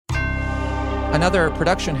Another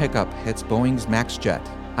production hiccup hits Boeing's MAX jet.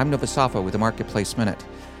 I'm Nova Safa with the Marketplace Minute.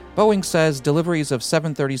 Boeing says deliveries of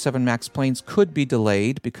 737 MAX planes could be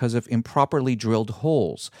delayed because of improperly drilled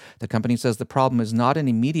holes. The company says the problem is not an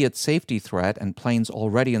immediate safety threat and planes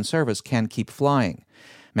already in service can keep flying.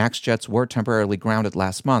 MAX jets were temporarily grounded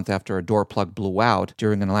last month after a door plug blew out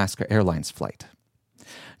during an Alaska Airlines flight.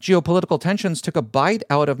 Geopolitical tensions took a bite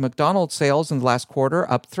out of McDonald sales in the last quarter,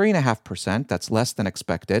 up 3.5%. That's less than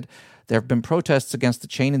expected. There have been protests against the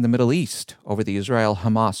chain in the Middle East over the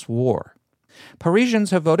Israel-Hamas war. Parisians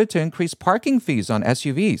have voted to increase parking fees on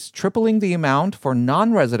SUVs, tripling the amount for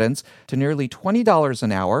non-residents to nearly $20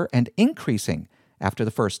 an hour and increasing after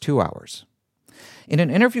the first 2 hours. In an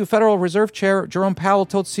interview, Federal Reserve Chair Jerome Powell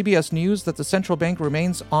told CBS News that the central bank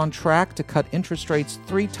remains on track to cut interest rates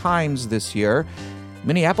 3 times this year.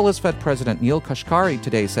 Minneapolis Fed President Neil Kashkari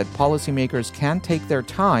today said policymakers can take their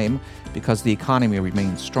time because the economy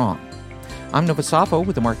remains strong. I'm Nova Safa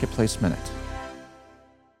with the Marketplace Minute.